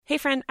Hey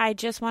friend, I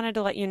just wanted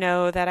to let you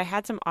know that I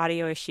had some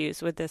audio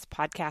issues with this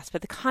podcast, but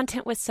the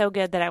content was so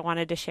good that I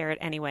wanted to share it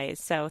anyways,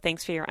 so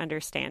thanks for your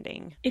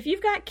understanding. If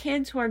you've got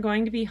kids who are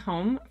going to be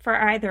home for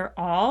either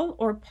all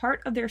or part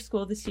of their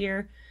school this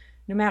year,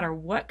 no matter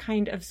what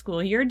kind of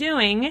school you're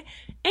doing,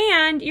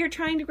 and you're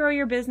trying to grow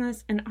your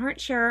business and aren't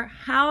sure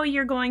how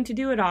you're going to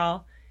do it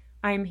all,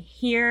 I'm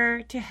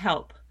here to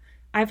help.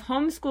 I've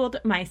homeschooled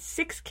my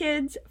 6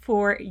 kids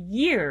for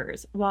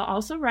years while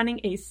also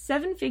running a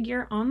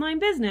 7-figure online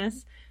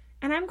business,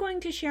 and I'm going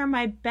to share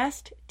my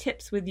best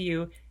tips with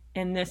you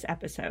in this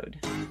episode.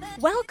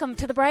 Welcome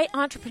to the Bright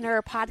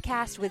Entrepreneur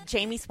Podcast with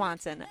Jamie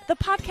Swanson, the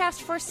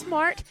podcast for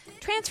smart,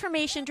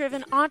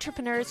 transformation-driven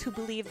entrepreneurs who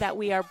believe that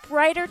we are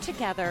brighter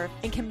together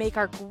and can make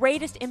our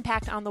greatest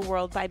impact on the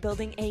world by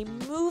building a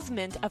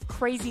movement of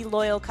crazy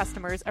loyal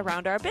customers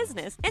around our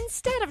business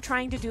instead of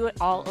trying to do it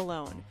all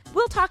alone.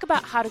 We'll talk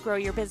about how to grow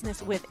your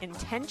business with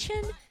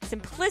intention,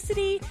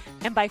 simplicity,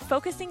 and by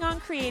focusing on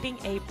creating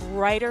a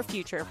brighter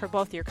future for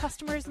both your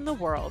customers and the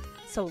world.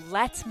 So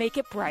let's make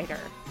it brighter.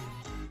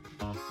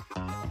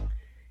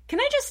 Can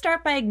I just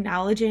start by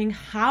acknowledging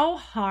how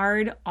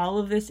hard all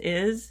of this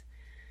is?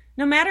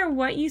 No matter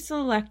what you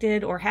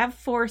selected or have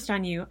forced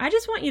on you, I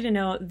just want you to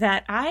know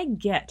that I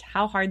get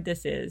how hard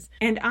this is,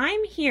 and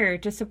I'm here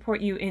to support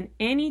you in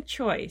any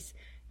choice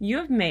you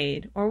have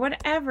made or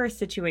whatever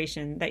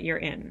situation that you're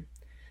in.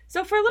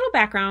 So for a little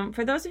background,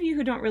 for those of you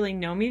who don't really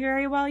know me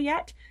very well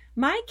yet,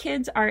 my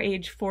kids are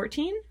age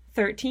 14,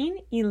 13,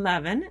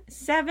 11,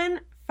 7,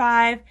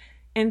 5,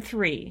 and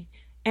 3.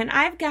 And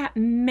I've got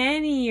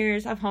many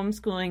years of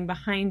homeschooling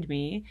behind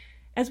me,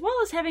 as well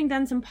as having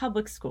done some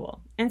public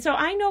school. And so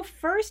I know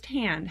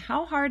firsthand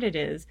how hard it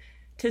is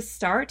to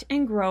start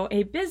and grow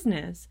a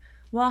business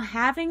while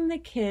having the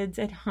kids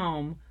at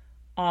home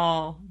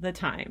all the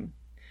time.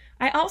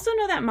 I also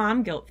know that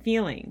mom guilt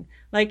feeling,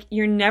 like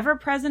you're never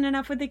present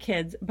enough with the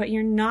kids, but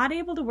you're not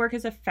able to work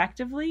as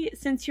effectively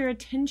since your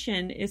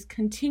attention is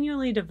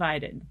continually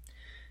divided.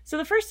 So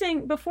the first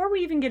thing, before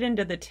we even get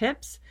into the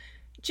tips,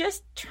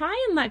 just try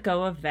and let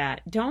go of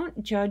that.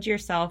 Don't judge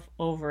yourself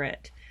over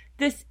it.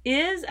 This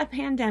is a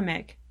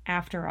pandemic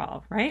after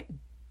all, right?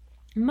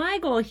 My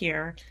goal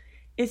here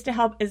is to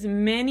help as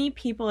many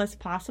people as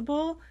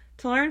possible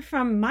to learn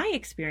from my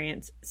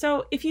experience.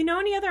 So if you know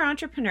any other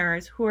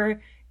entrepreneurs who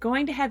are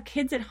going to have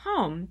kids at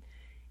home,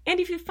 and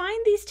if you find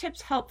these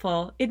tips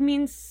helpful, it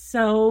means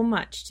so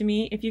much to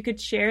me if you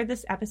could share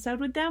this episode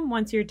with them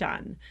once you're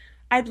done.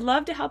 I'd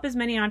love to help as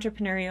many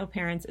entrepreneurial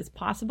parents as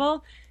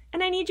possible,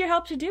 and I need your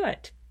help to do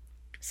it.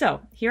 So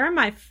here are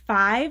my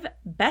 5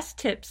 best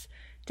tips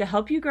to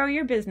help you grow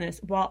your business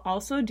while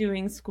also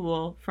doing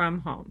school from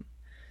home.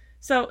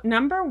 So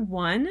number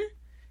 1,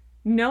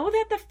 know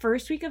that the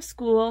first week of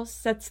school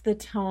sets the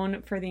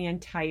tone for the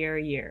entire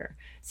year.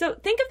 So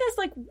think of this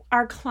like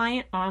our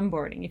client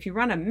onboarding. If you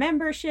run a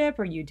membership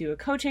or you do a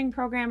coaching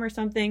program or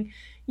something,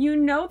 you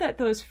know that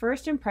those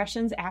first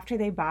impressions after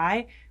they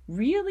buy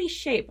really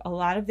shape a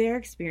lot of their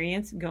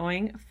experience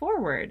going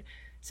forward.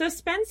 So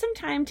spend some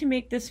time to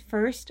make this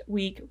first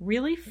week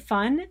really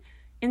fun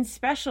and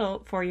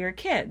special for your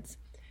kids.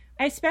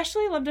 I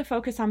especially love to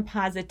focus on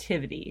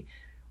positivity.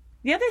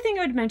 The other thing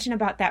I would mention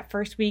about that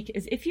first week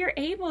is if you're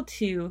able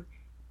to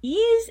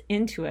ease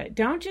into it,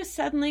 don't just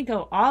suddenly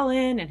go all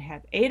in and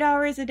have 8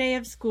 hours a day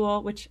of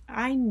school, which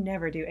I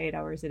never do 8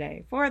 hours a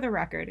day, for the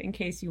record, in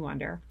case you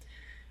wonder.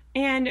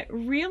 And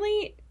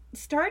really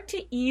start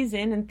to ease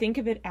in and think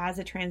of it as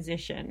a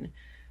transition.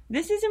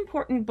 This is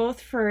important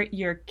both for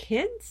your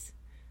kids,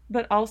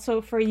 but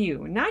also for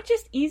you. Not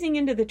just easing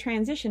into the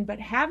transition, but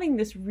having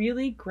this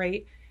really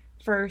great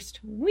first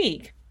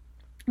week.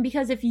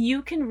 Because if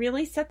you can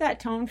really set that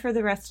tone for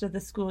the rest of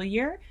the school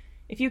year,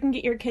 if you can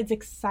get your kids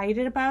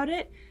excited about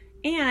it,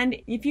 and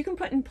if you can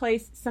put in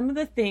place some of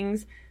the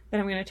things that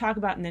I'm going to talk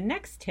about in the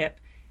next tip,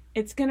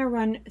 it's going to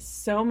run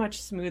so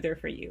much smoother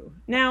for you.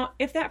 Now,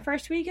 if that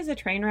first week is a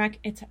train wreck,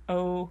 it's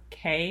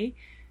okay.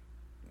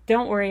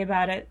 Don't worry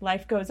about it.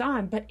 Life goes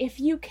on. But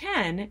if you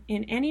can,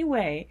 in any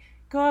way,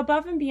 go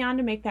above and beyond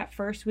to make that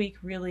first week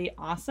really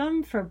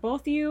awesome for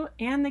both you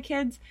and the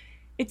kids,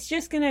 it's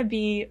just going to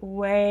be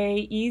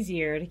way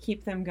easier to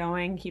keep them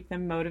going, keep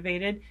them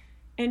motivated,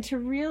 and to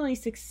really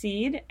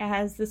succeed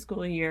as the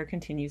school year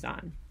continues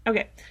on.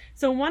 Okay,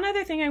 so one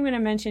other thing I'm going to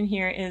mention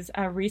here is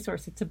a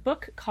resource. It's a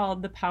book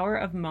called The Power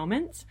of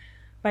Moments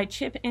by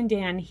Chip and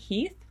Dan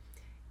Heath,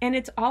 and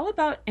it's all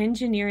about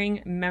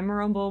engineering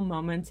memorable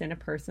moments in a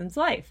person's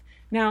life.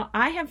 Now,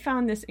 I have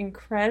found this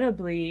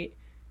incredibly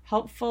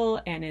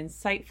helpful and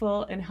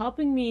insightful in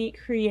helping me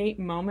create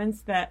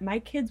moments that my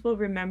kids will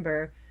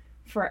remember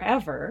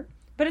forever,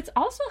 but it's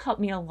also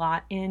helped me a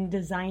lot in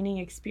designing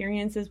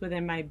experiences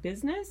within my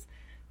business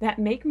that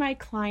make my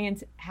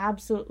clients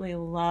absolutely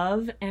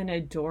love and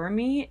adore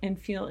me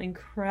and feel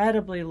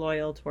incredibly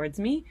loyal towards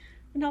me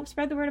and help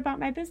spread the word about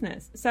my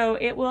business. So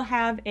it will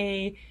have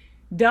a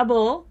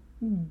double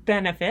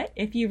benefit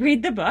if you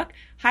read the book.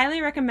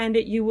 Highly recommend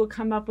it. You will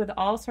come up with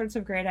all sorts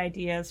of great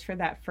ideas for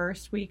that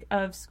first week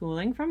of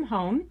schooling from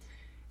home.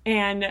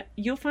 And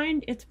you'll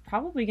find it's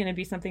probably going to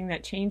be something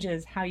that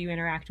changes how you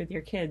interact with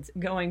your kids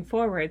going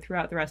forward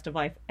throughout the rest of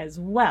life as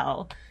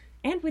well,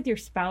 and with your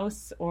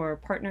spouse or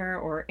partner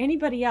or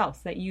anybody else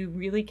that you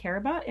really care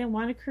about and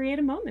want to create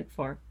a moment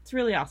for. It's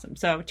really awesome.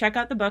 So check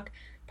out the book,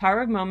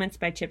 Power of Moments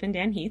by Chip and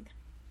Dan Heath.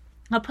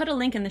 I'll put a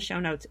link in the show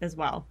notes as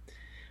well.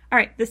 All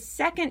right, the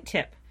second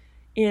tip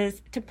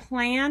is to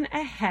plan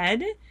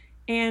ahead.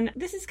 And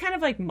this is kind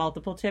of like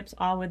multiple tips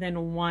all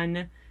within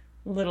one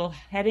little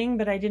heading,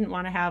 but I didn't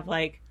want to have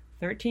like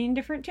 13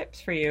 different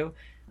tips for you.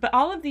 But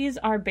all of these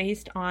are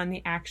based on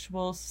the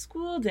actual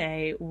school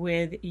day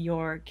with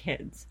your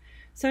kids.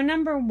 So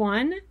number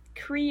one,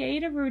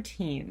 create a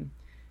routine.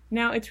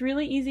 Now, it's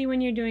really easy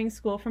when you're doing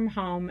school from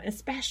home,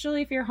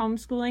 especially if you're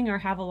homeschooling or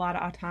have a lot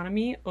of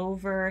autonomy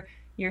over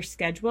your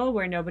schedule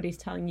where nobody's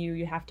telling you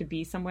you have to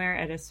be somewhere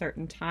at a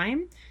certain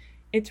time.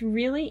 It's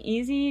really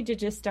easy to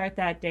just start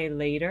that day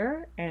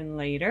later and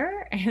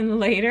later and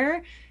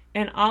later,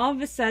 and all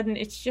of a sudden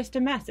it's just a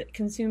mess. It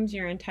consumes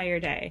your entire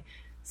day.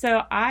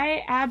 So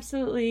I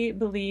absolutely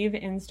believe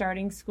in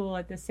starting school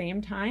at the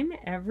same time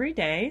every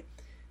day.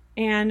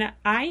 And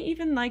I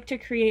even like to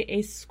create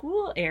a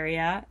school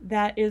area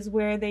that is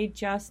where they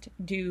just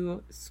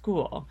do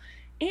school.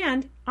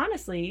 And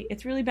honestly,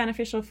 it's really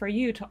beneficial for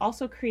you to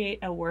also create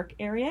a work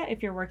area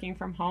if you're working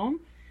from home.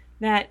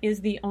 That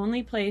is the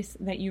only place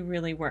that you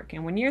really work.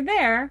 And when you're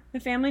there, the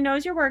family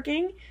knows you're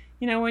working.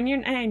 You know,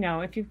 and I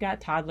know if you've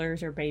got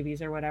toddlers or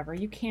babies or whatever,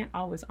 you can't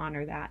always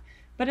honor that.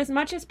 But as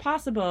much as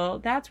possible,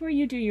 that's where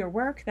you do your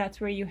work.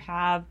 That's where you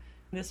have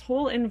this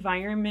whole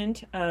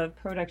environment of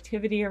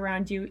productivity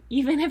around you,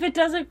 even if it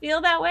doesn't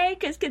feel that way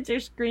because kids are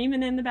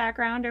screaming in the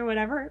background or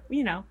whatever.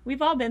 You know,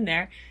 we've all been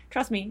there.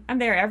 Trust me, I'm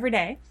there every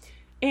day.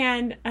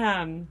 And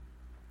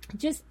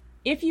just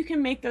if you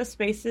can make those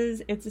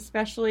spaces, it's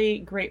especially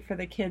great for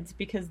the kids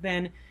because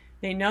then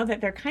they know that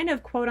they're kind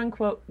of quote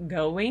unquote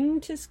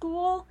going to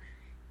school,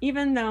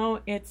 even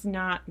though it's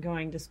not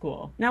going to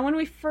school. Now, when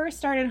we first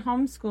started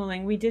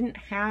homeschooling, we didn't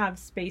have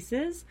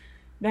spaces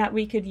that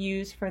we could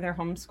use for their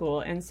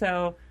homeschool. And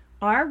so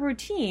our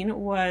routine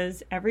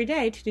was every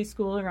day to do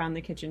school around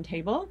the kitchen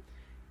table.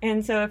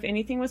 And so if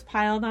anything was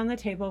piled on the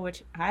table,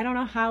 which I don't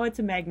know how it's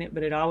a magnet,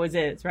 but it always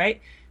is, right?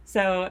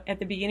 So at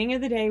the beginning of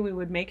the day, we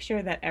would make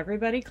sure that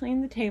everybody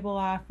cleaned the table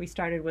off. We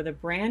started with a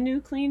brand new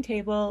clean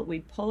table.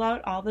 We'd pull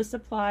out all the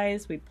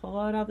supplies. We'd pull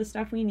out all the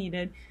stuff we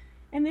needed.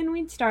 And then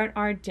we'd start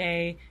our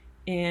day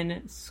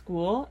in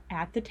school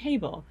at the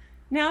table.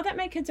 Now that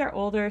my kids are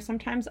older,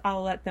 sometimes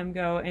I'll let them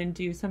go and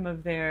do some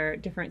of their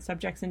different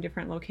subjects in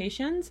different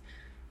locations.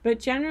 But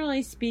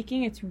generally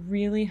speaking, it's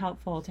really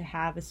helpful to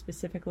have a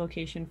specific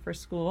location for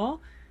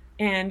school.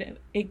 And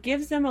it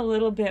gives them a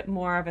little bit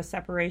more of a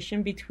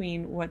separation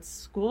between what's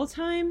school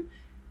time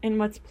and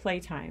what's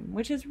playtime,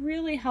 which is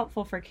really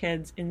helpful for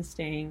kids in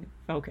staying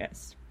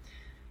focused.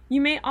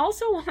 You may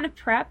also want to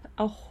prep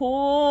a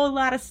whole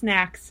lot of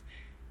snacks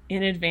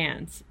in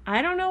advance.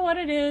 I don't know what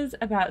it is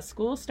about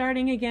school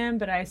starting again,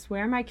 but I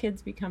swear my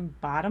kids become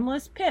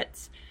bottomless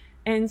pits.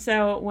 And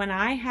so when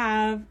I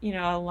have,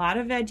 a lot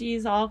of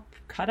veggies all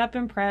cut up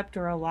and prepped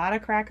or a lot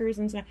of crackers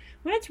and stuff,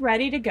 when it's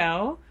ready to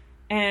go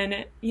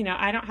and,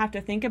 I don't have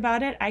to think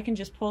about it, I can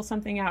just pull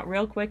something out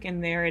real quick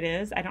and there it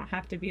is. I don't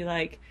have to be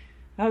like,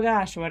 oh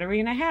gosh, what are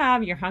we going to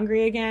have? You're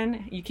hungry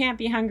again? You can't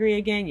be hungry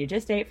again. You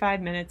just ate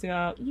 5 minutes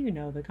ago. You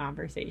know the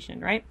conversation,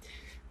 right?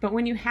 But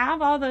when you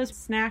have all those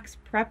snacks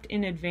prepped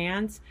in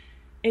advance,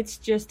 it's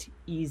just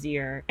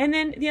easier. And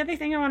then the other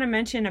thing I want to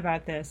mention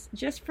about this,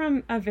 just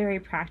from a very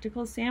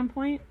practical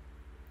standpoint,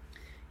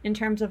 in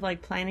terms of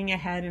like planning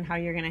ahead and how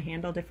you're going to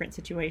handle different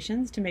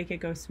situations to make it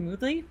go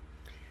smoothly,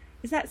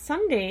 is that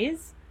some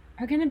days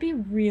are going to be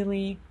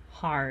really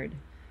hard.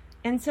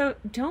 And so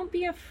don't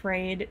be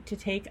afraid to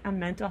take a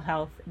mental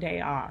health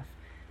day off.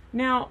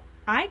 Now,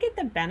 I get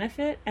the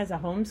benefit as a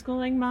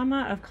homeschooling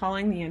mama of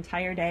calling the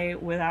entire day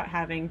without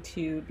having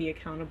to be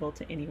accountable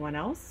to anyone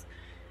else.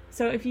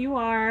 So if you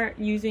are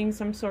using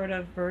some sort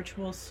of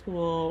virtual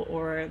school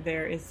or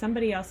there is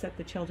somebody else that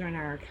the children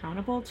are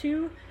accountable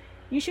to,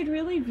 you should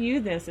really view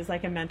this as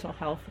like a mental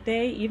health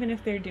day, even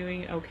if they're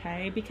doing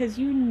okay, because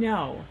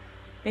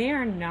they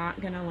are not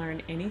going to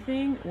learn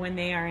anything when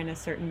they are in a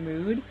certain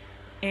mood.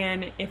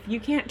 And if you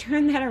can't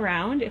turn that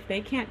around, if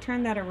they can't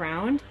turn that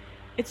around,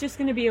 it's just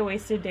going to be a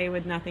wasted day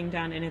with nothing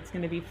done, and it's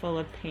going to be full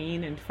of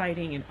pain and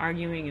fighting and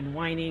arguing and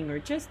whining or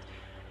just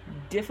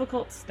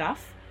difficult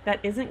stuff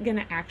that isn't going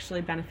to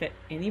actually benefit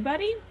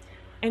anybody.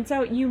 And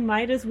so you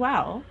might as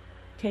well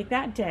take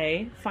that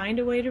day, find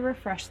a way to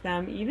refresh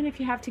them, even if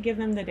you have to give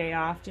them the day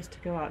off just to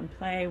go out and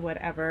play,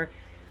 whatever.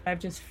 I've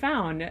just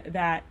found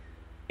that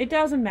it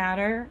doesn't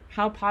matter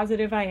how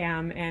positive I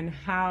am and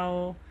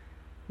how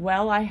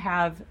well, I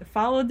have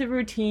followed the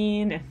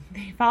routine and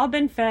they've all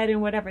been fed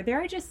and whatever. There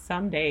are just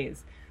some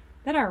days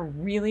that are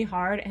really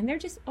hard and they're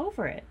just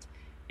over it.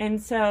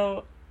 And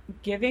so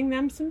giving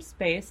them some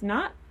space,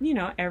 not,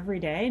 every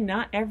day,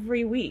 not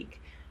every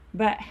week,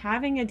 but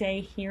having a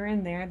day here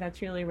and there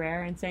that's really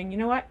rare and saying, you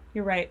know what,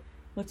 you're right.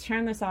 Let's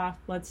turn this off.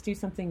 Let's do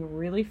something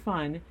really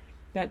fun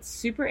that's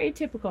super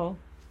atypical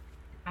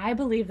I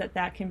believe that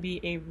that can be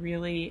a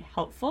really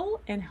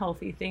helpful and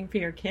healthy thing for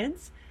your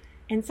kids.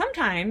 And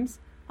sometimes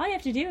all you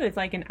have to do is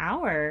like an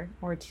hour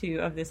or two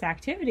of this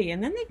activity,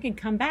 and then they can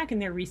come back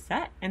and they're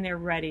reset and they're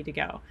ready to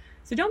go.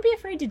 So don't be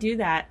afraid to do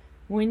that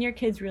when your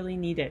kids really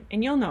need it.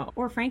 And you'll know,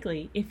 or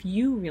frankly, if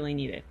you really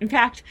need it. In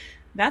fact,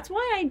 that's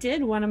why I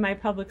did one of my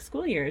public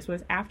school years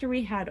was after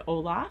we had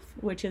Olaf,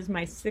 which is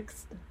my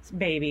sixth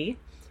baby.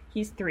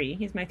 He's 3.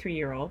 He's my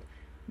 3-year-old.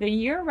 The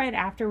year right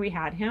after we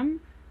had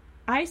him,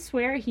 I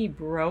swear he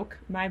broke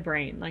my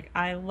brain. Like,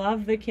 I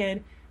love the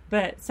kid,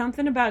 but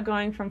something about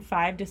going from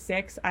 5 to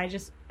 6,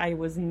 I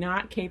was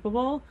not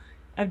capable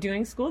of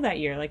doing school that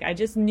year. Like, I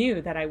just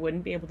knew that I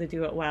wouldn't be able to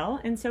do it well.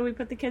 And so we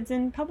put the kids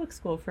in public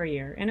school for a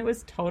year, and it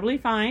was totally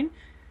fine.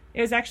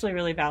 It was actually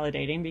really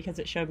validating because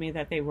it showed me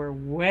that they were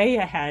way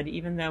ahead,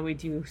 even though we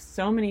do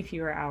so many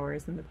fewer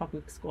hours in the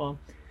public school.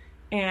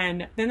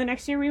 And then the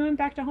next year we went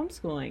back to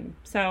homeschooling.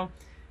 So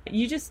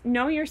you just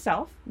know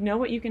yourself, know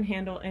what you can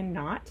handle and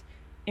not.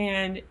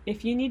 And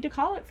if you need to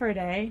call it for a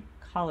day,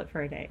 call it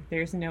for a day.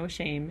 There's no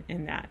shame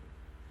in that.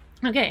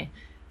 Okay,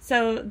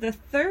 so the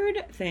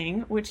third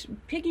thing, which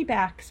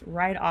piggybacks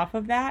right off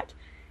of that,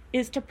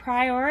 is to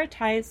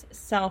prioritize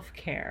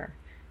self-care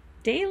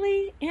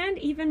daily and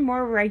even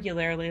more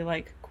regularly,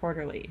 like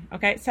quarterly.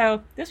 Okay,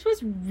 so this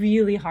was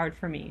really hard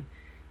for me.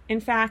 In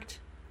fact,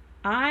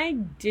 I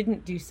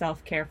didn't do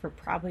self-care for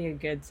probably a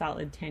good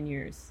solid 10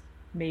 years,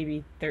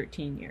 maybe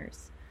 13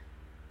 years,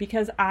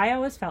 because I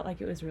always felt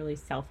like it was really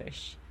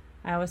selfish.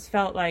 I always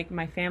felt like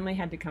my family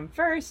had to come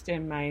first,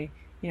 and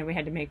we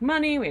had to make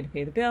money, we had to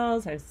pay the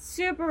bills. I was a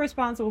super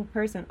responsible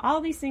person.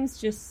 All these things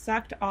just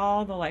sucked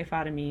all the life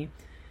out of me.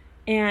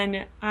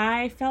 And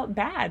I felt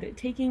bad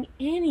taking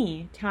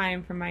any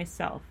time for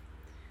myself.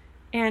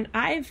 And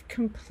I've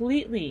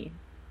completely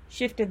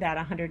shifted that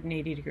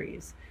 180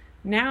 degrees.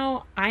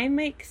 Now I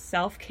make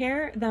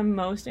self-care the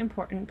most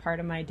important part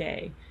of my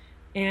day.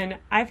 And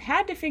I've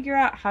had to figure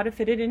out how to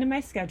fit it into my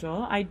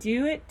schedule. I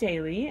do it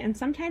daily, and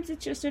sometimes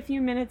it's just a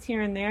few minutes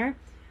here and there.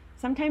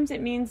 Sometimes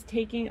it means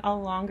taking a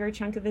longer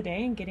chunk of the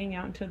day and getting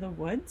out into the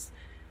woods.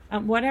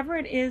 Whatever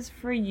it is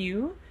for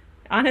you,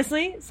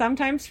 honestly,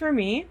 sometimes for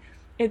me,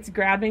 it's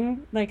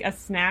grabbing like a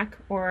snack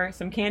or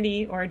some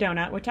candy or a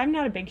donut, which I'm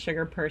not a big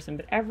sugar person,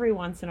 but every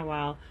once in a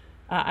while,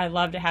 I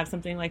love to have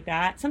something like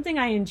that, something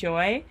I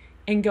enjoy,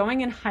 and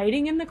going and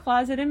hiding in the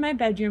closet in my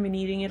bedroom and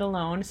eating it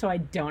alone so I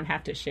don't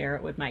have to share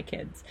it with my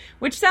kids,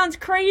 which sounds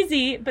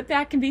crazy, but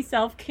that can be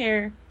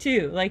self-care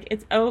too. Like,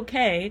 it's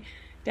okay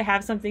to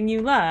have something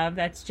you love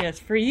that's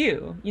just for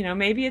you.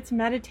 Maybe it's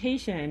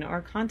meditation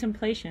or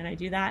contemplation. I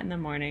do that in the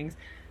mornings.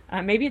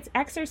 Maybe it's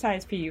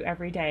exercise for you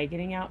every day,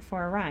 getting out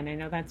for a run. I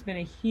know that's been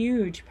a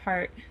huge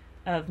part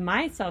of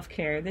my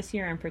self-care this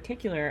year in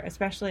particular,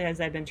 especially as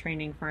I've been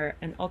training for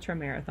an ultra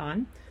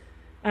marathon.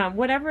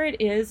 Whatever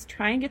it is,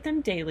 try and get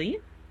them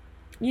daily,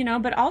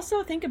 but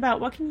also think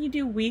about what can you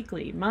do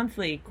weekly,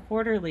 monthly,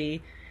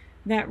 quarterly,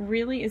 that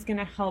really is going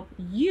to help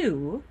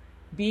you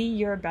be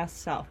your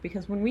best self.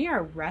 Because when we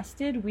are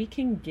rested, we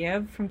can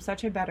give from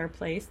such a better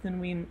place than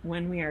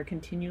when we are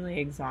continually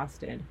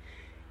exhausted.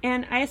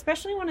 And I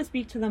especially want to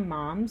speak to the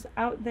moms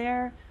out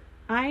there.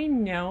 I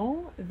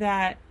know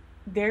that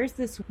there's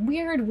this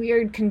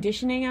weird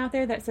conditioning out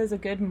there that says a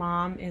good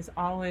mom is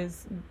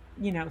always,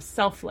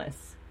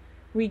 selfless.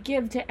 We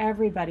give to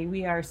everybody.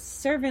 We are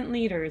servant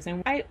leaders,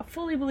 and I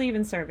fully believe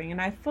in serving,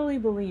 and I fully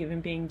believe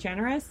in being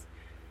generous.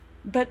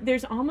 But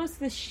there's almost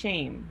this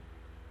shame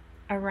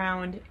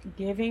around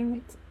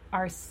giving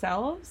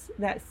ourselves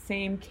that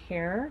same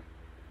care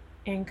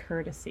and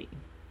courtesy.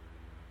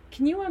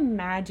 Can you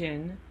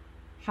imagine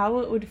how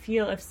it would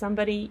feel if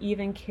somebody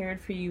even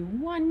cared for you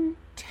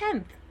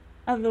 1/10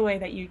 of the way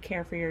that you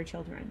care for your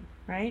children,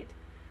 right?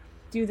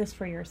 Do this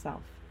for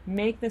yourself.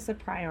 Make this a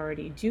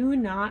priority. Do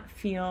not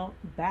feel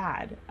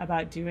bad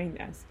about doing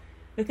this.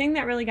 The thing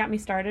that really got me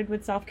started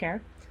with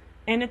self-care,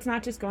 and it's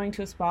not just going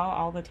to a spa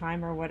all the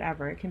time or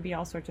whatever, it can be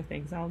all sorts of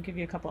things. I'll give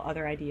you a couple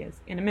other ideas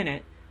in a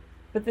minute.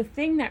 But the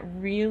thing that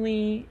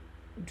really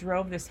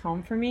drove this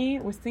home for me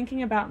was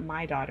thinking about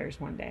my daughters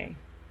one day.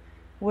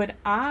 Would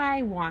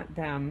I want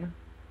them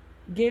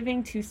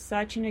giving to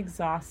such an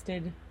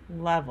exhausted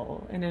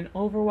level and an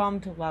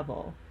overwhelmed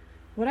level?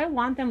 Would I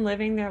want them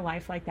living their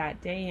life like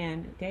that day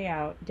in, day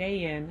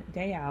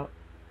out,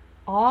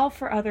 all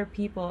for other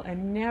people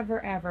and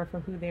never ever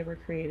for who they were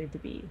created to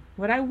be?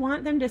 Would I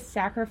want them to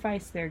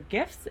sacrifice their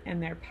gifts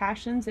and their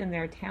passions and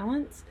their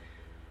talents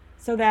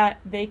so that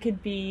they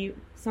could be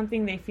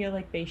something they feel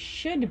like they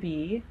should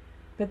be,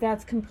 but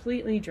that's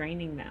completely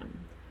draining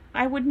them?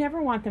 I would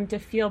never want them to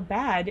feel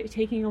bad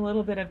taking a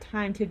little bit of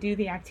time to do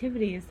the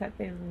activities that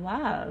they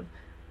love,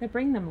 that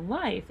bring them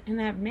life, and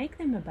that make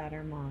them a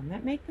better mom,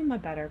 that make them a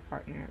better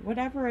partner,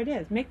 whatever it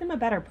is, make them a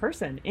better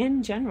person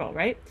in general,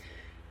 right?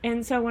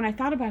 And so when I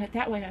thought about it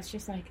that way, I was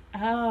just like,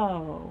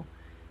 oh,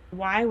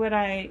 why would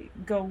I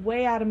go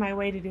way out of my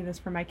way to do this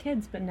for my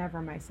kids, but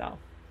never myself?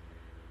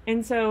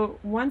 And so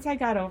once I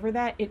got over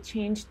that, it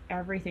changed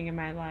everything in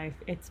my life.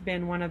 It's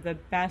been one of the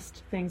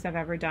best things I've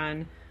ever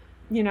done.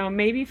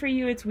 Maybe for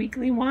you it's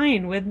weekly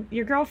wine with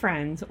your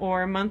girlfriends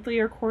or monthly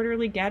or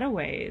quarterly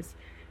getaways.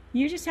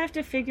 You just have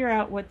to figure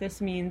out what this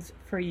means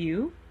for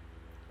you.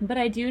 But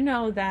I do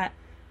know that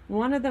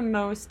one of the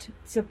most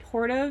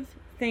supportive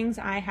things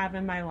I have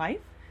in my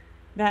life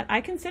that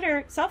I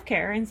consider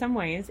self-care in some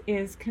ways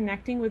is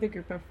connecting with a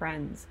group of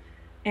friends.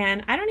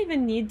 And I don't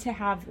even need to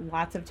have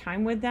lots of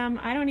time with them.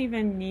 I don't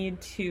even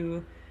need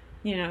to,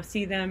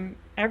 see them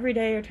every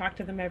day or talk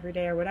to them every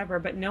day or whatever.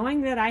 But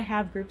knowing that I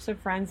have groups of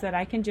friends that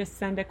I can just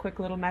send a quick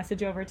little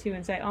message over to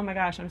and say, oh my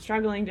gosh, I'm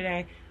struggling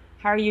today.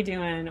 How are you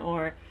doing?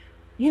 Or,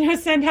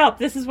 send help.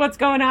 This is what's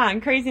going on,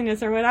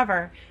 craziness or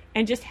whatever.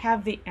 And just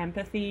have the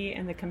empathy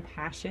and the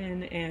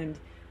compassion and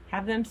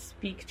have them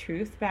speak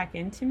truth back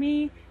into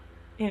me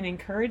and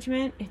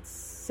encouragement. It's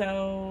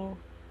so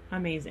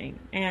amazing.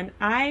 And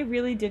I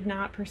really did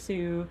not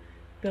pursue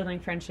building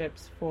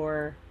friendships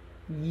for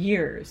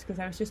years because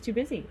I was just too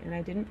busy and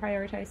I didn't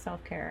prioritize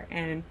self-care.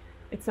 And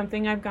it's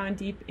something I've gone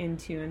deep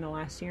into in the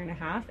last year and a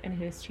half, and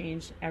it has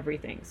changed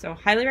everything. So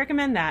highly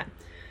recommend that.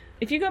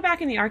 If you go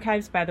back in the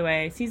archives, by the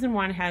way, season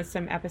 1 has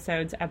some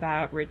episodes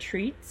about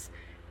retreats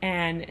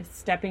and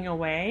stepping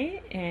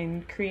away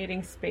and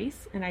creating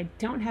space. And I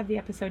don't have the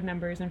episode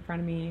numbers in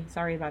front of me.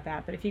 Sorry about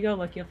that. But if you go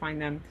look, you'll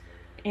find them.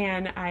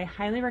 And I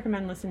highly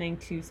recommend listening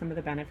to some of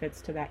the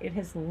benefits to that. It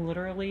has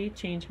literally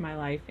changed my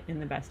life in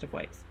the best of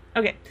ways.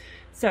 Okay,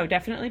 so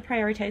definitely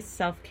prioritize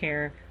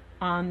self-care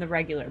on the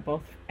regular,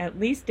 both at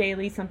least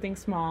daily, something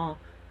small,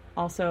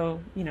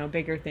 also,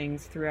 bigger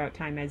things throughout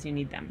time as you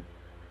need them.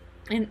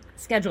 And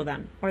schedule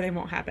them or they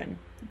won't happen.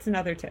 It's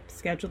another tip.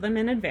 Schedule them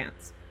in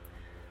advance.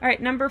 All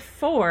right, number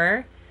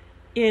 4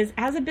 is,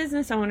 as a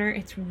business owner,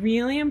 it's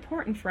really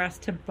important for us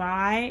to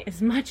buy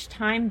as much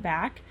time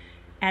back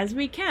as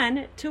we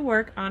can to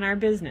work on our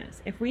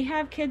business. If we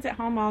have kids at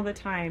home all the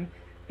time,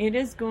 it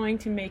is going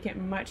to make it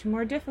much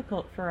more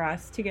difficult for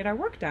us to get our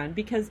work done,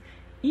 because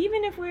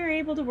even if we're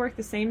able to work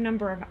the same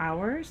number of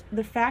hours,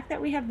 the fact that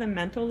we have the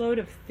mental load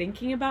of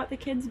thinking about the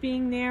kids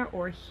being there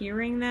or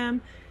hearing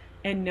them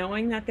and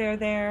knowing that they're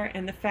there,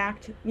 and the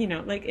fact,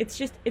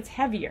 it's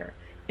heavier.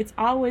 It's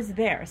always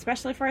there,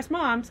 especially for us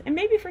moms, and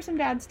maybe for some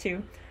dads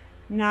too.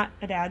 Not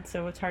a dad,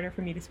 so it's harder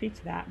for me to speak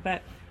to that.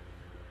 But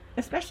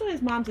especially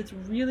as moms, it's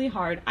really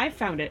hard. I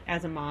found it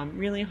as a mom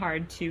really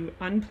hard to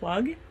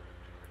unplug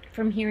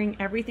from hearing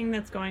everything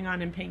that's going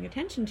on and paying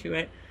attention to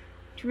it,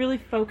 to really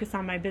focus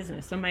on my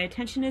business. So my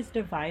attention is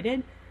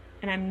divided,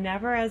 and I'm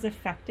never as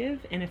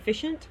effective and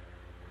efficient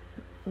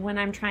when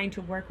I'm trying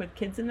to work with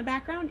kids in the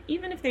background,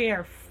 even if they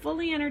are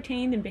fully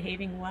entertained and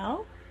behaving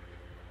well,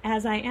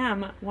 as I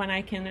am when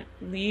I can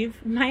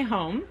leave my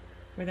home,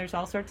 where there's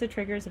all sorts of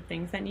triggers of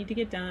things that need to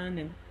get done,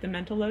 and the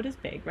mental load is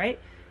big, right?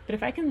 But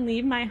if I can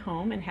leave my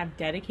home and have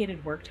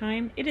dedicated work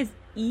time, it is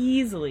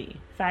easily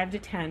 5 to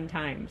 10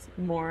 times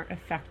more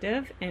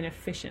effective and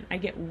efficient. I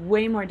get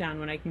way more done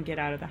when I can get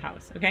out of the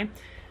house, okay?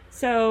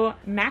 So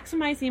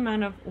maximize the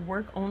amount of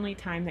work-only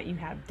time that you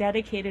have,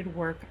 dedicated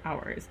work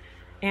hours,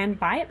 and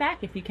buy it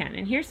back if you can.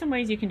 And here's some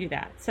ways you can do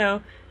that.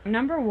 So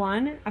number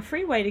 1, a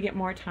free way to get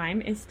more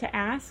time is to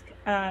ask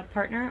a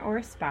partner or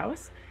a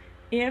spouse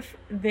if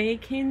they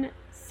can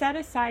set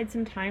aside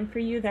some time for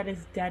you that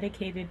is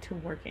dedicated to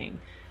working.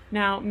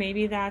 Now,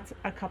 maybe that's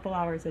a couple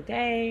hours a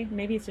day.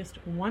 Maybe it's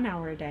just 1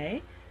 hour a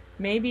day.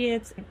 Maybe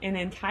it's an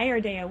entire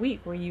day a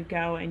week where you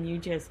go and you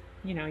just,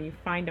 you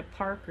find a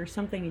park or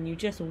something and you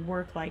just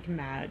work like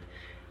mad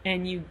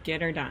and you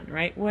get her done,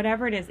 right?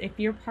 Whatever it is, if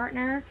your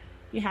partner,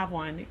 you have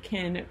one,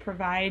 can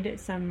provide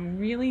some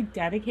really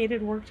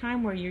dedicated work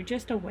time where you're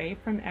just away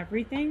from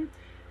everything,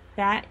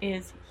 that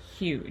is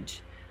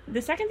huge.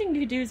 The second thing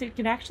you could do is you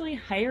could actually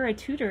hire a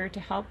tutor to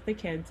help the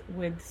kids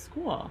with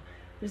school.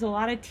 There's a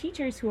lot of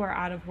teachers who are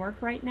out of work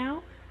right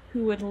now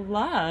who would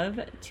love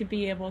to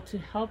be able to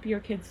help your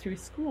kids through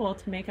school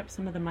to make up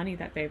some of the money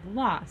that they've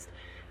lost.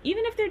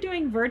 Even if they're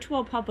doing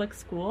virtual public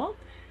school,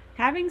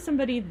 having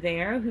somebody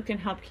there who can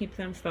help keep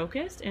them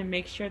focused and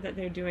make sure that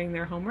they're doing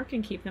their homework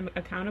and keep them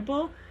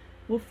accountable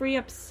will free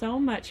up so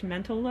much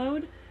mental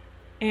load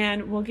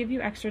and will give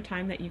you extra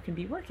time that you can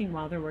be working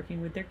while they're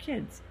working with their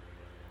kids.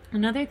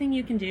 Another thing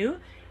you can do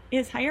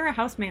is hire a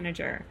house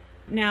manager.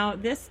 Now,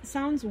 this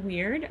sounds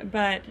weird,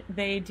 but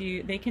they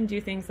can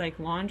do things like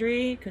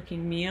laundry,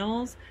 cooking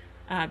meals,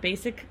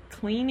 basic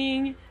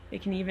cleaning. They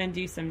can even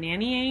do some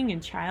nannying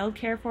and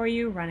childcare for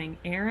you, running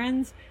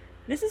errands.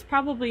 This is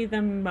probably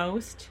the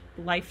most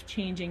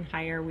life-changing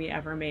hire we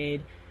ever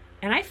made.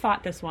 And I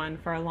fought this one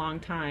for a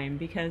long time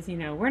because,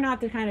 we're not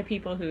the kind of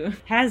people who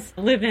has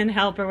live-in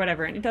help or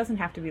whatever. And it doesn't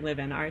have to be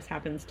live-in. Ours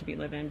happens to be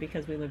live-in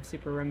because we live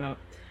super remote.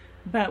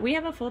 But we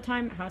have a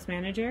full-time house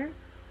manager,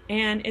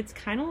 and it's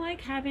kind of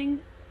like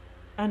having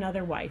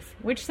another wife,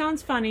 which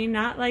sounds funny,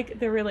 not like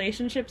the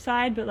relationship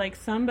side, but like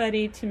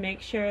somebody to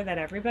make sure that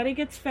everybody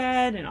gets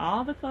fed and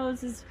all the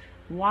clothes is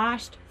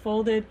washed,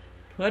 folded,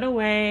 put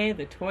away,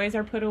 the toys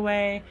are put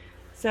away.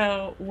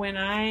 So when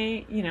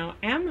I,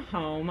 am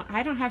home,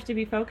 I don't have to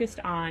be focused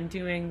on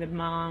doing the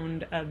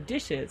mound of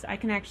dishes. I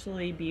can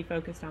actually be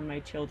focused on my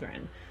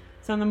children.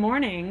 So in the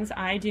mornings,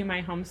 I do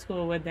my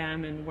homeschool with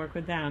them and work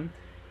with them.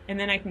 And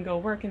then I can go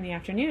work in the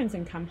afternoons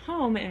and come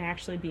home and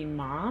actually be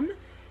mom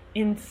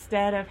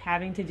instead of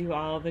having to do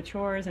all of the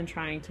chores and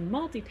trying to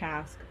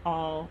multitask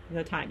all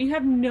the time. You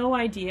have no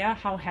idea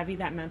how heavy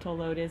that mental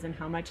load is and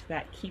how much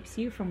that keeps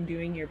you from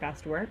doing your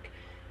best work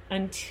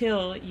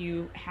until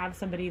you have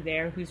somebody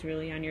there who's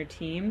really on your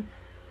team,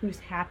 who's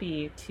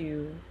happy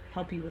to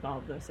help you with all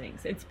of those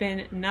things. It's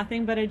been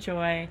nothing but a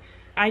joy.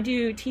 I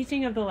do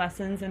teaching of the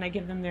lessons and I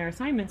give them their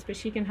assignments, but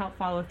she can help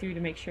follow through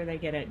to make sure they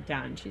get it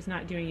done. She's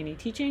not doing any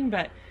teaching,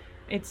 but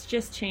it's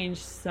just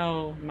changed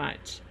so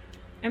much.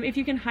 If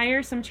you can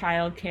hire some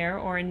childcare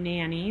or a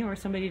nanny or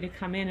somebody to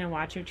come in and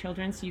watch your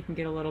children so you can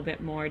get a little bit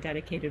more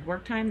dedicated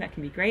work time, that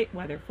can be great,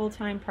 whether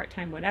full-time,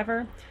 part-time,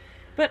 whatever.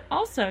 But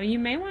also, you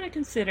may want to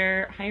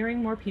consider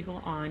hiring more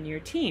people on your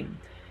team.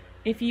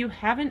 If you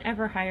haven't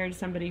ever hired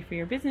somebody for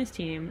your business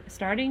team,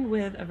 starting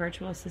with a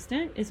virtual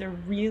assistant is a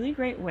really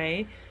great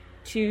way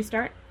to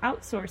start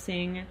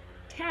outsourcing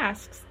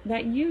tasks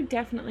that you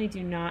definitely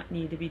do not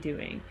need to be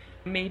doing.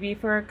 Maybe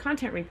for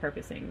content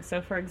repurposing.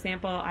 So for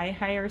example, I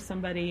hire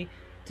somebody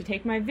to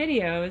take my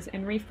videos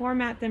and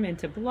reformat them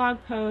into blog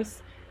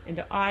posts,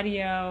 into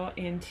audio,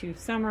 into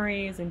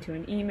summaries, into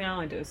an email,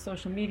 into a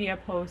social media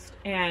post,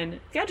 and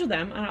schedule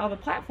them on all the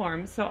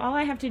platforms. So all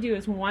I have to do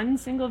is one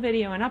single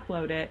video and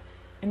upload it,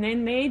 and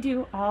then they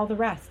do all the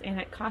rest. And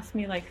it costs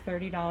me like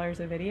 $30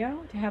 a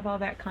video to have all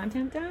that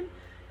content done.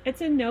 It's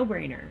a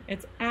no-brainer.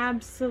 It's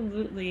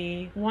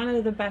absolutely one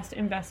of the best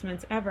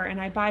investments ever. And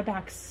I buy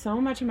back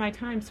so much of my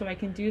time so I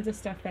can do the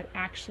stuff that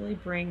actually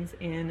brings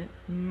in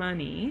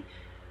money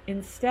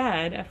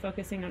instead of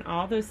focusing on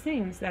all those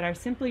things that are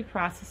simply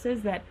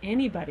processes that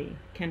anybody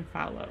can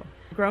follow.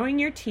 Growing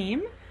your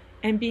team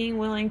and being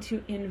willing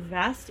to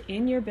invest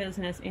in your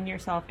business, in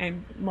yourself,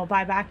 and will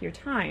buy back your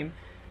time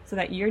so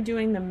that you're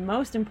doing the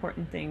most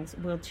important things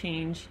will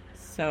change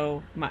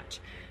so much.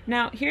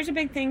 Now, here's a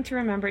big thing to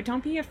remember.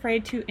 Don't be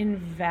afraid to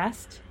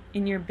invest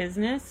in your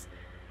business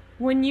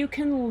when you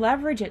can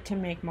leverage it to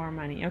make more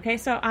money. Okay,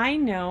 so I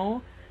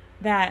know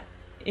that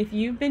if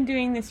you've been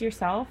doing this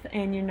yourself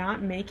and you're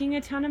not making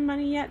a ton of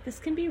money yet, this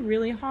can be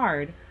really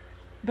hard.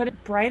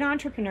 But bright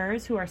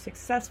entrepreneurs who are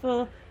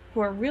successful,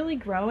 who are really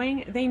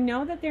growing, they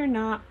know that they're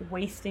not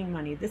wasting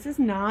money. This is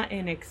not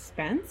an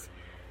expense.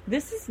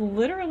 This is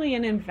literally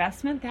an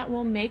investment that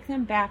will make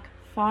them back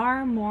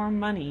far more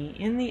money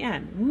in the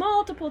end,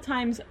 multiple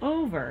times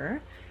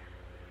over,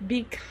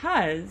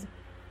 because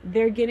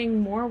they're getting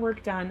more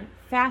work done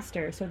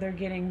faster. So they're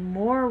getting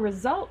more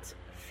results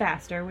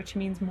faster, which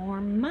means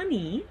more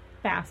money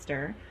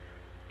faster.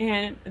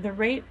 And the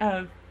rate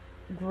of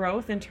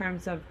growth in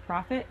terms of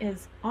profit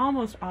is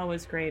almost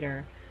always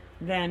greater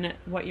than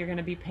what you're going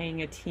to be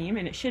paying a team.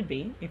 And it should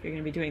be, if you're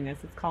going to be doing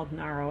this, it's called an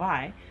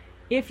ROI.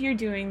 If you're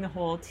doing the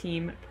whole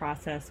team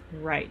process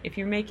right, if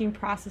you're making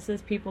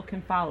processes people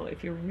can follow,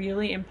 if you're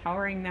really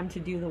empowering them to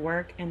do the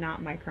work and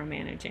not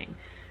micromanaging.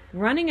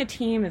 Running a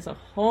team is a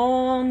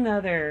whole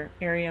nother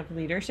area of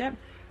leadership.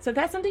 So if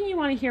that's something you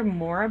want to hear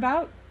more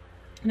about,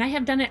 and I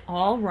have done it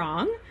all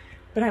wrong,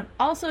 but I've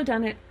also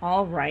done it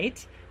all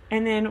right.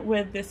 And then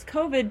with this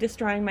COVID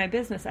destroying my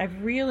business,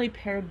 I've really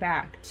pared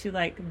back to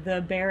like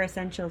the bare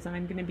essentials, and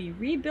I'm going to be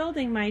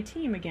rebuilding my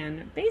team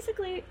again,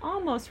 basically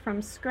almost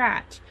from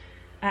scratch.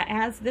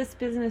 As this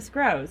business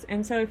grows.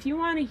 And so if you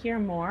want to hear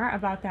more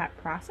about that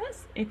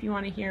process, if you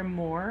want to hear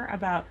more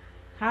about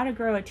how to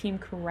grow a team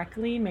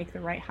correctly, make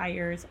the right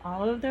hires,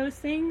 all of those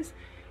things,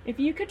 if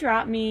you could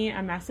drop me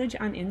a message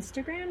on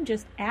Instagram,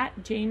 just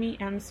at Jamie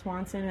M.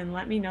 Swanson, and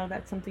let me know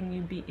that's something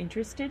you'd be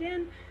interested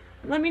in,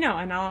 let me know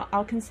and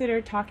I'll consider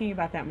talking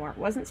about that more. It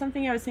wasn't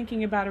something I was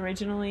thinking about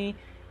originally,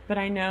 but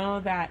I know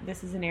that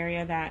this is an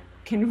area that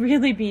can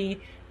really be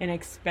an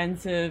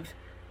expensive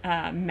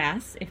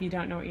mess if you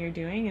don't know what you're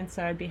doing. And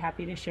so I'd be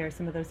happy to share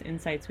some of those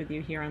insights with you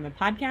here on the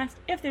podcast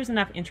if there's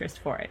enough interest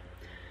for it.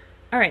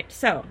 All right,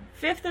 so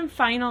fifth and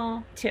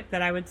final tip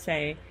that I would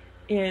say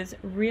is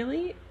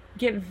really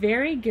get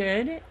very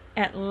good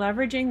at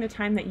leveraging the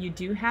time that you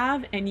do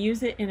have and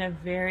use it in a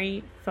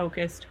very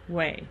focused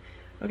way.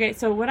 Okay,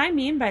 so what I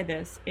mean by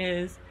this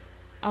is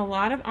a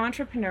lot of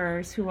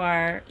entrepreneurs who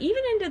are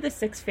even into the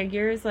six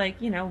figures, like,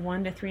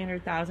 $100,000 to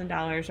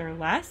 $300,000 or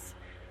less,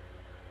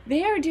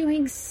 they are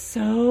doing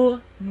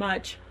so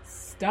much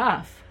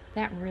stuff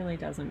that really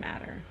doesn't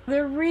matter.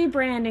 They're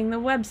rebranding the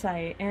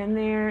website and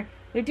they're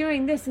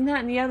doing this and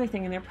that and the other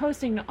thing, and they're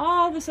posting to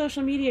all the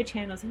social media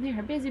channels, and they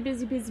are busy,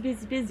 busy, busy,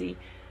 busy, busy.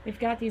 They've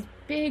got these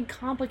big,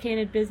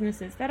 complicated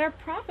businesses that are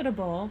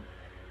profitable,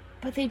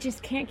 but they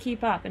just can't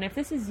keep up. And if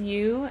this is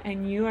you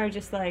and you are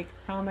just like,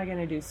 how am I going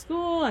to do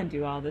school and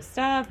do all this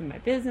stuff, and my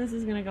business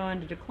is going to go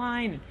into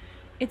decline, and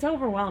it's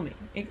overwhelming.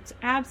 It's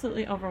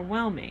absolutely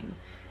overwhelming.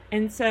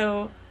 And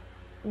so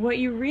what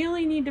you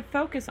really need to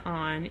focus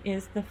on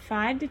is the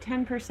 5 to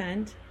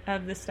 10%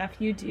 of the stuff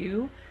you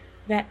do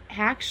that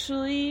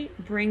actually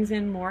brings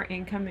in more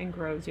income and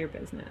grows your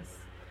business.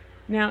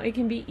 Now, it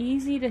can be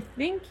easy to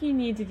think you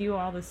need to do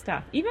all this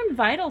stuff, even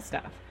vital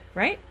stuff,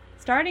 right?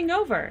 Starting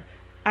over.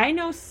 I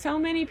know so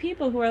many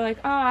people who are like,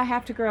 oh, I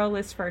have to grow a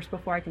list first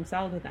before I can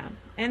sell to them.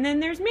 And then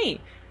there's me,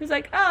 who's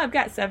like, oh, I've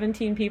got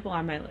 17 people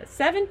on my list.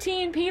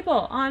 17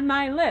 people on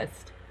my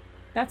list.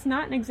 That's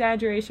not an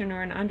exaggeration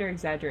or an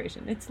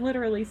under-exaggeration. It's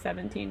literally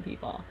 17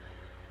 people.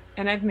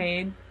 And I've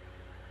made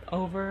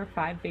over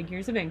 5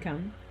 figures of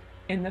income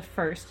in the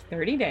first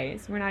 30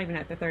 days. We're not even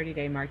at the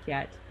 30-day mark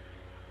yet.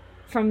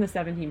 From the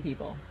 17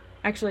 people.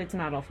 Actually, it's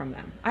not all from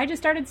them. I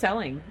just started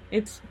selling.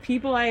 It's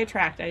people I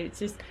attract. It's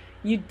just...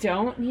 You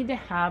don't need to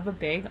have a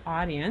big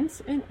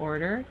audience in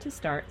order to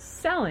start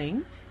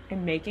selling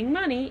and making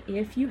money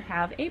if you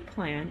have a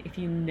plan, if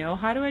you know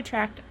how to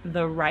attract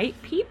the right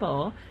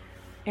people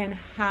and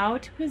how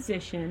to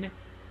position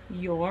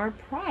your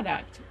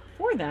product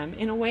for them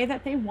in a way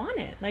that they want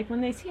it. Like when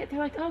they see it, they're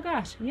like, oh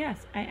gosh,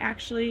 yes, I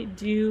actually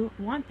do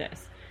want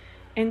this.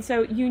 And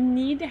so you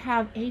need to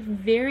have a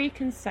very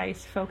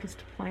concise,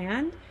 focused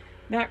plan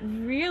that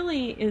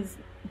really is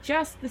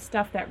just the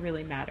stuff that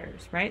really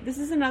matters, right? This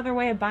is another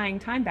way of buying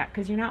time back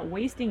because you're not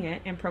wasting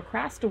it and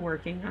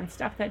procrastinating on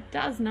stuff that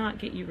does not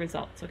get you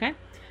results, okay?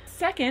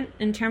 Second,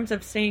 in terms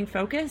of staying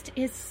focused,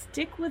 is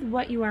stick with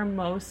what you are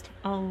most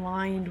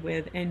aligned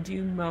with and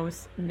do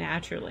most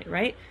naturally,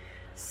 right?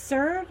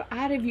 Serve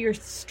out of your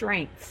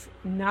strengths,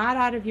 not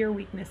out of your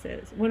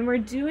weaknesses. When we're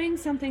doing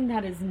something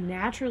that is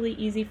naturally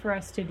easy for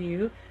us to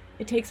do,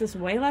 it takes us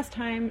way less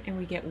time and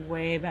we get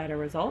way better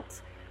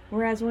results.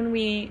 Whereas when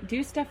we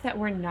do stuff that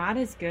we're not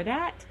as good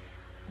at,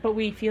 but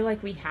we feel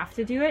like we have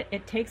to do it,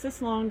 it takes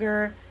us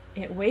longer,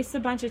 it wastes a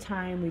bunch of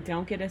time, we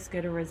don't get as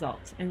good a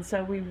result. And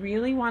so we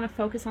really want to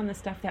focus on the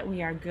stuff that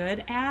we are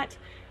good at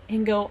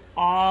and go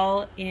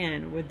all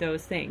in with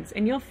those things.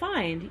 And you'll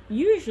find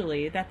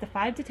usually that the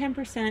 5 to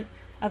 10%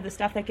 of the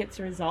stuff that gets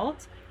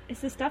results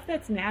is the stuff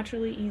that's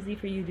naturally easy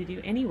for you to do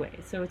anyway.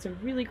 So it's a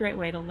really great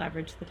way to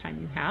leverage the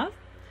time you have.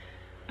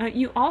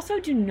 You also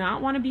do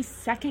not want to be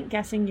second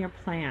guessing your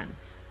plan.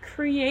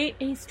 Create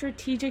a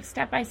strategic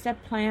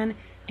step-by-step plan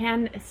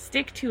and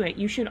stick to it.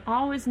 You should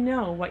always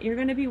know what you're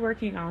going to be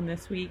working on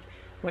this week,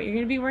 what you're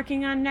going to be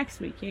working on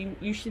next week.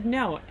 You should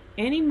know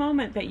any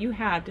moment that you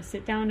have to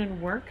sit down and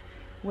work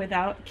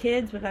without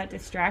kids, without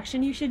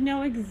distraction. You should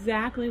know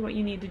exactly what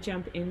you need to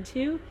jump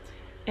into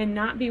and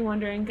not be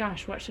wondering,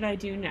 gosh, what should I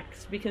do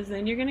next? Because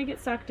then you're going to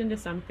get sucked into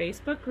some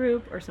Facebook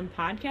group or some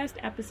podcast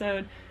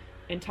episode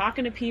and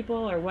talking to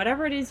people or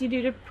whatever it is you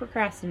do to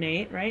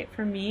procrastinate, right?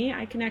 For me,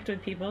 I connect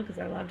with people because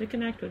I love to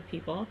connect with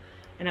people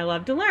and I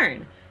love to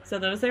learn. So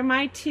those are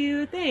my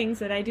 2 things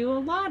that I do a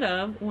lot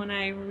of when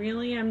I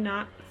really am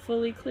not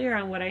fully clear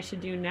on what I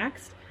should do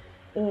next,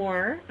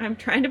 or I'm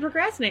trying to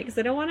procrastinate because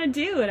I don't want to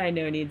do what I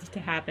know needs to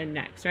happen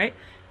next, right?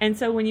 And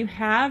so when you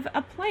have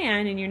a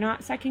plan and you're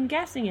not second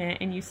guessing it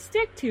and you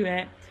stick to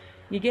it,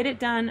 you get it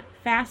done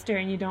faster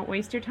and you don't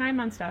waste your time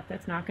on stuff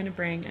that's not going to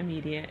bring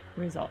immediate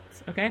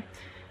results, okay?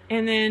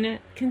 And then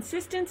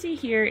consistency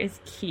here is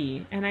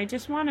key. And I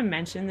just want to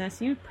mention this.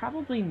 You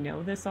probably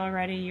know this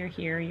already. You're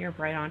here, you're a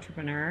bright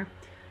entrepreneur.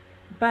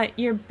 But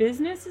your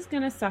business is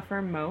going to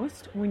suffer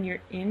most when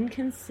you're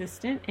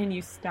inconsistent and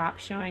you stop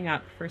showing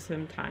up for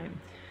some time.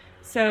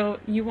 So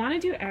you want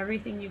to do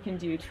everything you can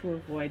do to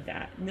avoid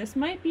that. And this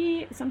might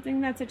be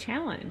something that's a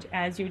challenge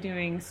as you're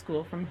doing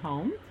school from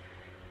home,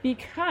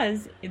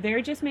 because there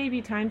just may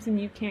be times when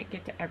you can't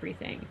get to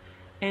everything.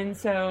 And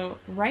so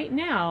right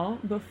now,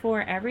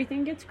 before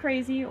everything gets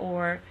crazy,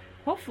 or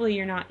hopefully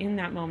you're not in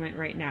that moment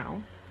right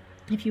now.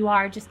 If you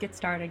are, just get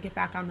started, get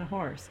back on the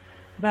horse.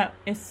 But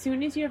as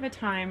soon as you have a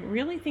time,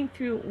 really think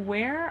through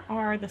where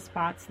are the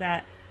spots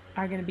that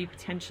are going to be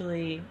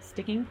potentially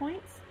sticking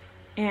points,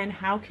 and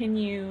how can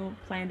you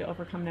plan to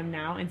overcome them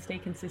now and stay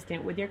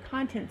consistent with your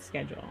content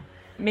schedule.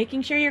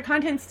 Making sure your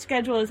content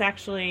schedule is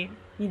actually,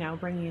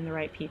 bringing in the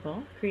right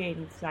people,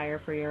 creating desire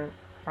for your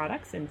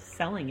products and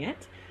selling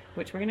it,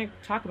 which we're going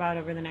to talk about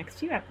over the next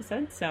few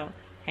episodes. So,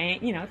 hey,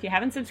 if you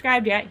haven't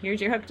subscribed yet, here's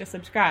your hook to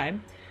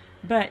subscribe.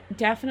 But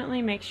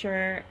definitely make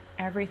sure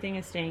everything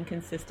is staying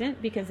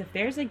consistent, because if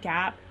there's a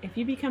gap, if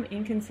you become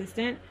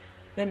inconsistent,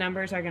 the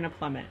numbers are going to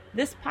plummet.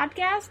 This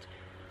podcast,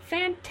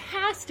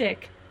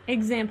 fantastic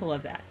example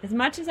of that. As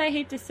much as I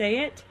hate to say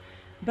it,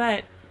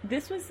 but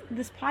this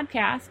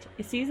podcast,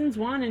 seasons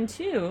 1 and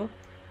 2,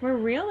 were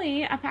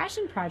really a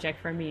passion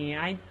project for me.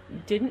 I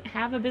didn't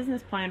have a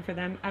business plan for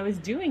them. I was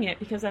doing it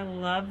because I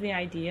love the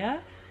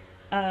idea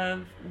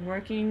of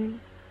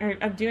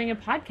of doing a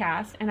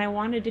podcast, and I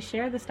wanted to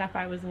share the stuff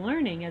I was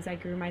learning as I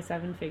grew my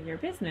 7-figure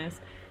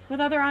business with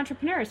other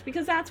entrepreneurs,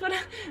 because that's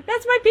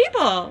my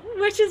people,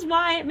 which is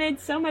why it made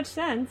so much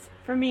sense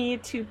for me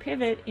to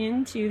pivot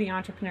into the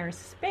entrepreneur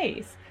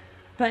space.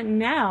 But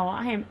now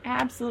I am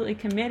absolutely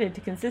committed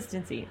to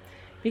consistency.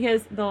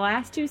 Because the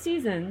last 2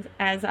 seasons,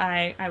 as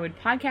I would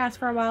podcast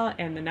for a while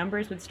and the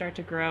numbers would start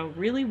to grow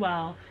really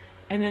well,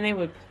 and then they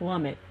would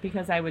plummet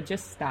because I would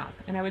just stop.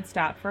 And I would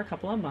stop for a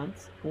couple of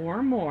months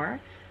or more,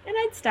 and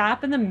I'd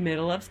stop in the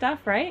middle of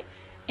stuff, right?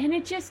 And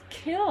it just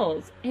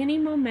kills any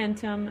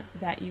momentum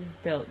that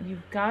you've built.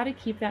 You've got to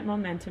keep that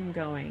momentum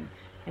going.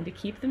 And to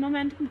keep the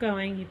momentum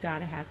going, you've got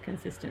to have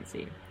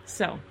consistency.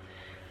 So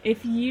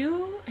If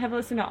you have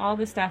listened to all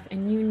this stuff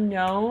and you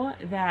know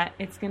that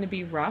it's going to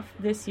be rough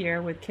this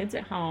year with kids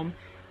at home,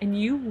 and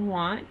you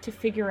want to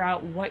figure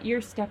out what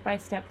your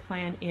step-by-step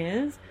plan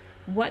is,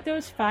 what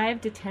those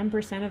 5 to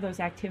 10% of those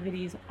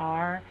activities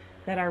are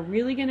that are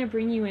really going to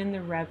bring you in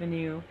the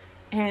revenue,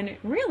 and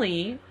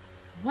really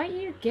what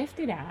you're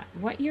gifted at,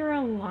 what you're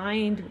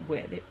aligned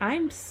with.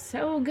 I'm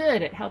so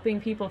good at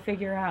helping people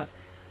figure out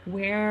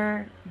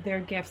where their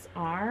gifts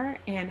are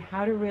and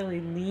how to really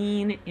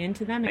lean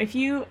into them. If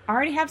you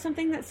already have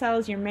something that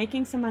sells, you're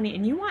making some money,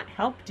 and you want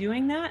help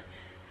doing that,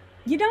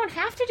 you don't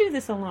have to do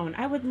this alone.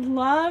 I would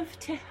love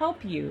to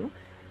help you.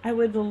 I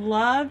would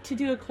love to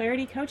do a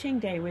clarity coaching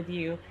day with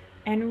you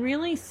and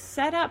really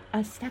set up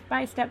a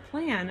step-by-step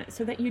plan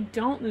so that you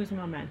don't lose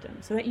momentum,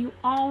 so that you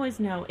always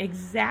know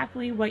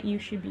exactly what you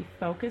should be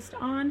focused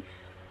on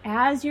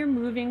as you're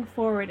moving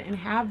forward and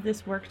have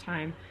this work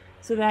time,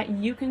 so that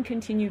you can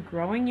continue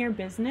growing your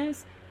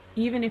business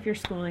even if you're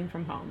schooling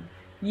from home.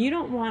 You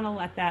don't want to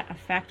let that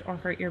affect or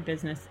hurt your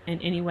business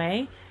in any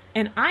way.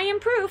 And I am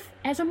proof,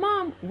 as a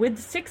mom with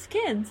 6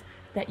 kids,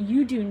 that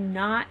you do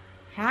not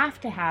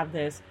have to have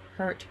this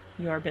hurt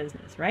your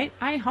business, right?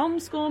 I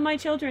homeschool my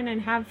children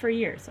and have for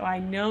years, so I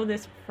know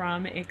this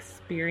from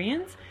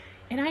experience.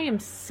 And I am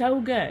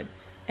so good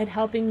at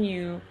helping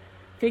you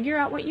figure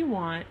out what you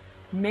want,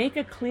 make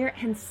a clear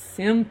and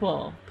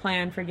simple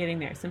plan for getting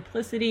there.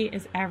 Simplicity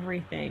is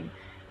everything.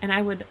 And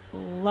I would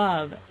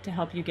love to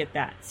help you get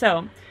that.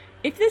 So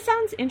if this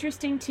sounds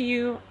interesting to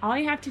you, all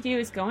you have to do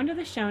is go into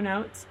the show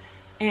notes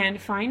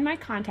and find my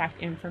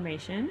contact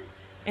information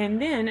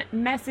and then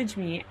message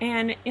me.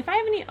 And if I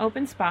have any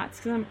open spots,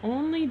 because I'm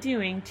only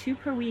doing 2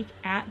 per week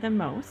at the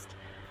most,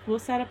 we'll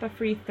set up a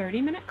free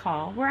 30-minute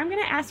call where I'm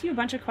going to ask you a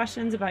bunch of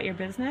questions about your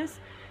business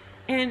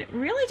and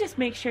really just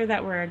make sure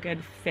that we're a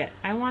good fit.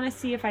 I want to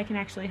see if I can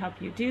actually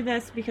help you do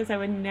this, because I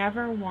would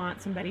never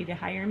want somebody to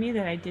hire me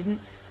that I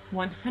didn't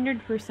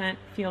 100%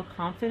 feel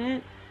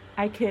confident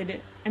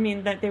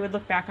that they would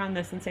look back on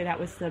this and say that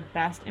was the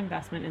best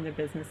investment in the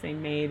business they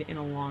made in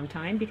a long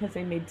time, because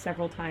they made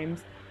several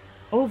times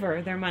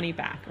over their money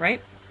back,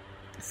 right?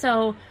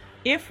 So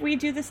if we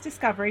do this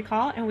discovery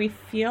call and we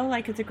feel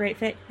like it's a great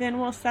fit, then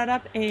we'll set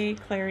up a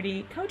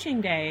clarity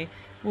coaching day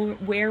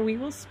where we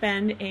will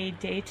spend a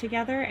day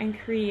together and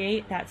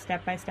create that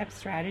step-by-step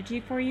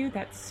strategy for you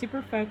that's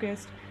super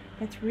focused,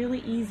 that's really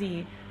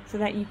easy, so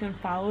that you can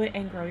follow it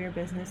and grow your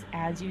business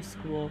as you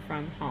school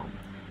from home.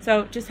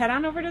 So just head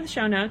on over to the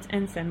show notes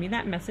and send me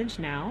that message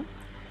now.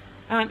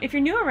 If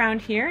you're new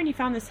around here and you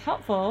found this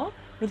helpful,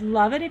 would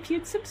love it if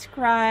you'd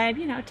subscribe,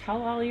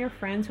 tell all your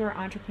friends who are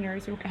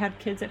entrepreneurs who have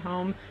kids at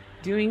home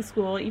doing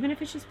school, even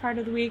if it's just part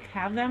of the week,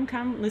 have them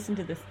come listen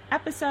to this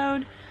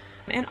episode.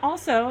 And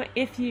also,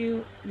 if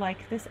you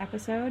like this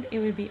episode, it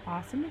would be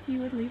awesome if you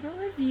would leave a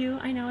review.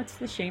 I know it's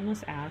the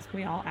shameless ask.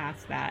 We all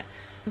ask that.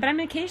 But I'm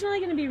occasionally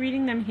going to be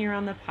reading them here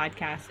on the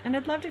podcast, and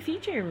I'd love to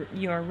feature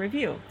your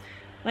review.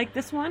 Like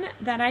this one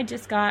that I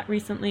just got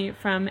recently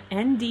from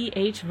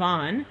NDH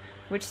Vaughn,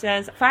 which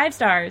says, 5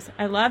 stars.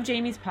 I love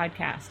Jamie's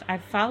podcast.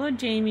 I've followed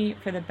Jamie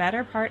for the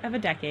better part of a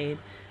decade,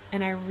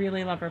 and I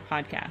really love her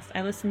podcast.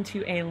 I listen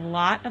to a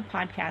lot of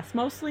podcasts,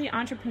 mostly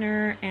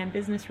entrepreneur and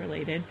business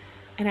related,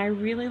 and I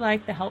really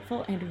like the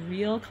helpful and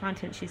real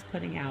content she's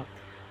putting out.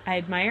 I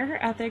admire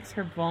her ethics,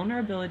 her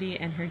vulnerability,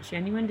 and her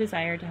genuine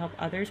desire to help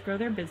others grow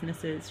their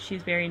businesses.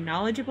 She's very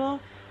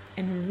knowledgeable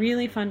and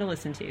really fun to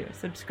listen to.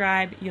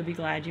 Subscribe, you'll be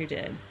glad you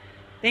did.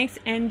 Thanks,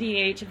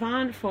 NDH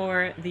Vaughn,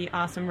 for the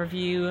awesome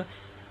review.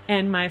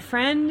 And my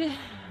friend,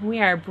 we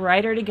are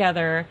brighter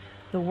together.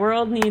 The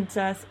world needs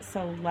us,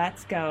 so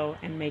let's go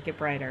and make it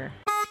brighter.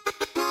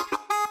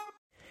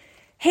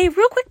 Hey,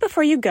 real quick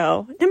before you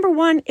go, number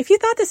 1, if you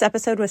thought this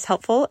episode was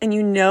helpful and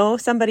you know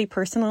somebody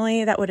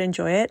personally that would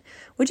enjoy it,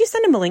 would you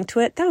send them a link to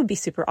it? That would be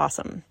super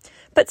awesome.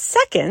 But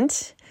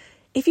second,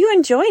 if you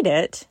enjoyed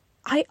it,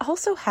 I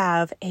also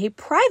have a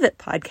private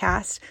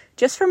podcast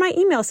just for my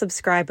email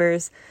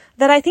subscribers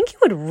that I think you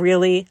would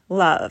really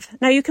love.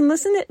 Now, you can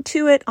listen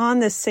to it on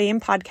the same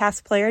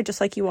podcast player,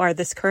 just like you are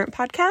this current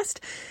podcast,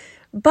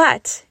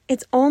 but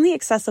it's only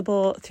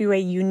accessible through a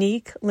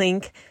unique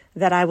link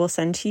that I will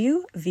send to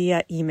you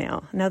via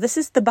email. Now, this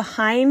is the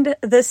behind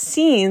the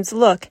scenes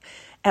look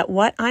at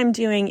what I'm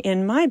doing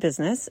in my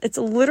business. It's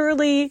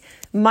literally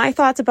my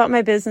thoughts about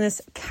my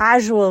business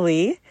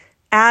casually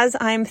as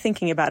I'm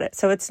thinking about it.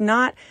 So it's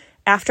not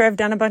after I've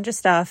done a bunch of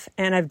stuff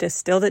and I've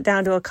distilled it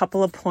down to a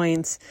couple of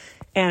points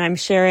and I'm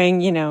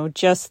sharing,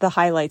 just the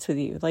highlights with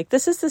you. Like,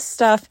 this is the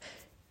stuff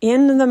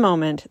in the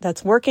moment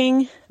that's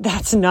working,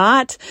 that's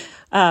not.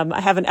 I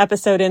have an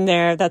episode in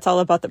there that's all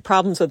about the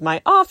problems with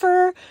my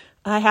offer.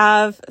 I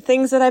have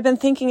things that I've been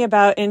thinking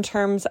about in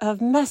terms of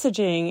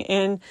messaging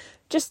and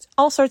just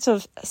all sorts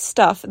of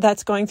stuff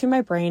that's going through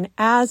my brain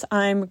as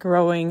I'm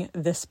growing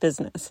this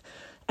business.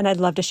 And I'd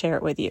love to share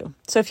it with you.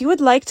 So if you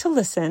would like to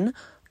listen,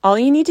 all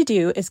you need to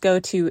do is go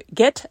to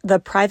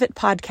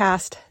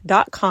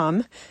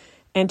gettheprivatepodcast.com,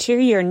 enter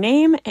your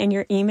name and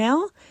your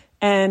email,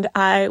 and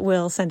I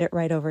will send it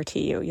right over to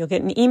you. You'll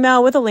get an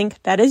email with a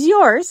link that is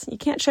yours. You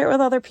can't share it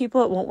with other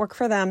people. It won't work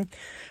for them,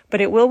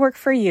 but it will work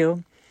for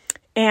you.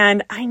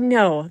 And I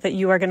know that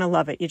you are going to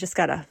love it. You just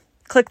got to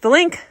click the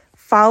link,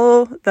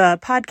 follow the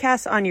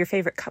podcast on your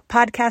favorite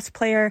podcast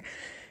player,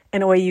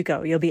 and away you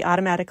go. You'll be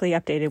automatically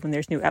updated when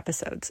there's new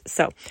episodes.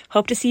 So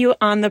hope to see you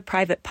on the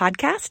private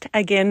podcast.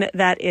 Again,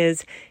 that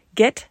is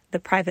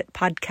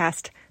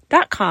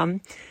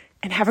gettheprivatepodcast.com.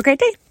 And have a great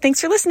day. Thanks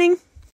for listening.